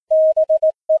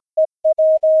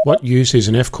What use is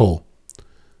an F-call?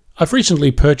 I've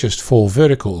recently purchased 4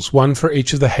 verticals, one for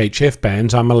each of the HF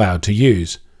bands I'm allowed to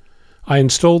use. I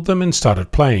installed them and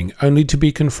started playing, only to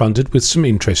be confronted with some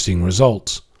interesting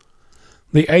results.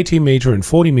 The 80 meter and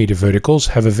 40 meter verticals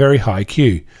have a very high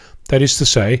Q. That is to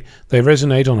say, they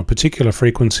resonate on a particular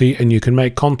frequency and you can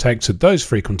make contacts at those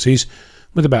frequencies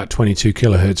with about 22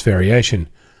 kHz variation.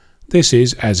 This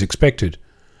is as expected.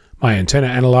 My antenna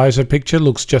analyzer picture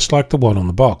looks just like the one on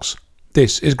the box.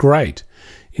 This is great.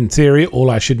 In theory, all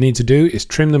I should need to do is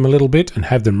trim them a little bit and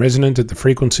have them resonant at the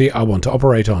frequency I want to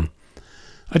operate on.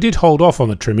 I did hold off on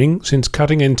the trimming since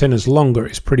cutting antennas longer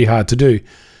is pretty hard to do,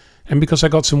 and because I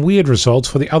got some weird results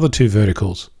for the other 2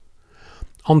 verticals.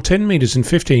 On 10 meters and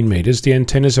 15 meters, the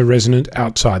antennas are resonant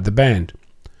outside the band.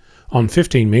 On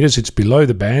 15 meters, it's below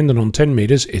the band, and on 10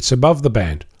 meters, it's above the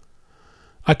band.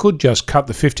 I could just cut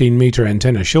the 15 meter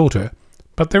antenna shorter,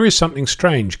 but there is something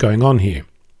strange going on here.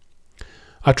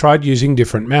 I tried using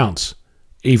different mounts,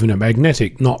 even a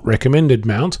magnetic, not recommended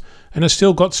mount, and I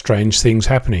still got strange things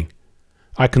happening.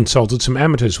 I consulted some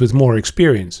amateurs with more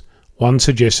experience. One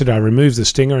suggested I remove the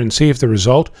stinger and see if the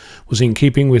result was in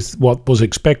keeping with what was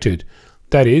expected.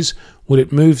 That is, would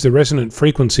it move the resonant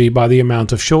frequency by the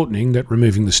amount of shortening that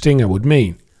removing the stinger would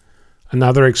mean?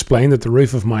 Another explained that the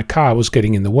roof of my car was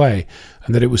getting in the way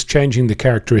and that it was changing the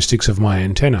characteristics of my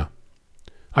antenna.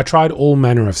 I tried all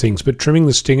manner of things, but trimming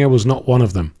the stinger was not one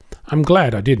of them. I'm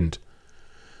glad I didn't.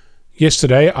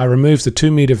 Yesterday I removed the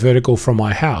 2 meter vertical from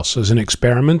my house as an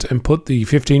experiment and put the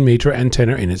 15 meter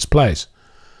antenna in its place.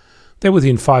 They're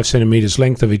within 5 centimeters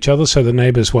length of each other, so the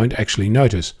neighbors won't actually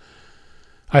notice.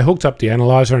 I hooked up the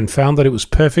analyzer and found that it was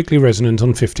perfectly resonant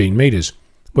on 15 meters,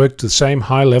 worked to the same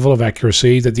high level of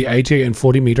accuracy that the 80 and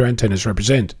 40 meter antennas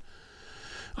represent.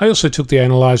 I also took the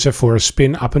analyzer for a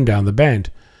spin up and down the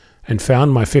band, and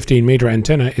found my 15 meter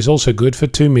antenna is also good for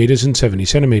 2 meters and 70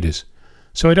 centimeters,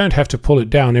 so I don't have to pull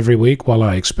it down every week while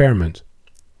I experiment.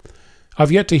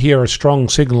 I've yet to hear a strong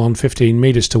signal on 15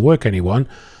 meters to work anyone,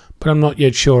 but I'm not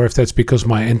yet sure if that's because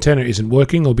my antenna isn't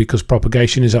working or because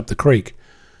propagation is up the creek.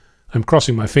 I'm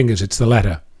crossing my fingers it's the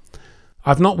latter.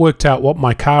 I've not worked out what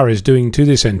my car is doing to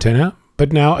this antenna,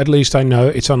 but now at least I know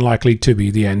it's unlikely to be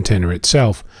the antenna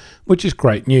itself, which is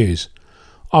great news.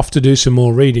 Off to do some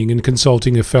more reading and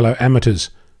consulting of fellow amateurs.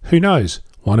 Who knows,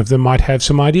 one of them might have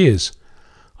some ideas.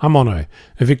 I'm Onno,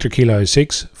 Victor Kilo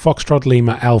 6, Foxtrot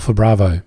Lima Alpha Bravo.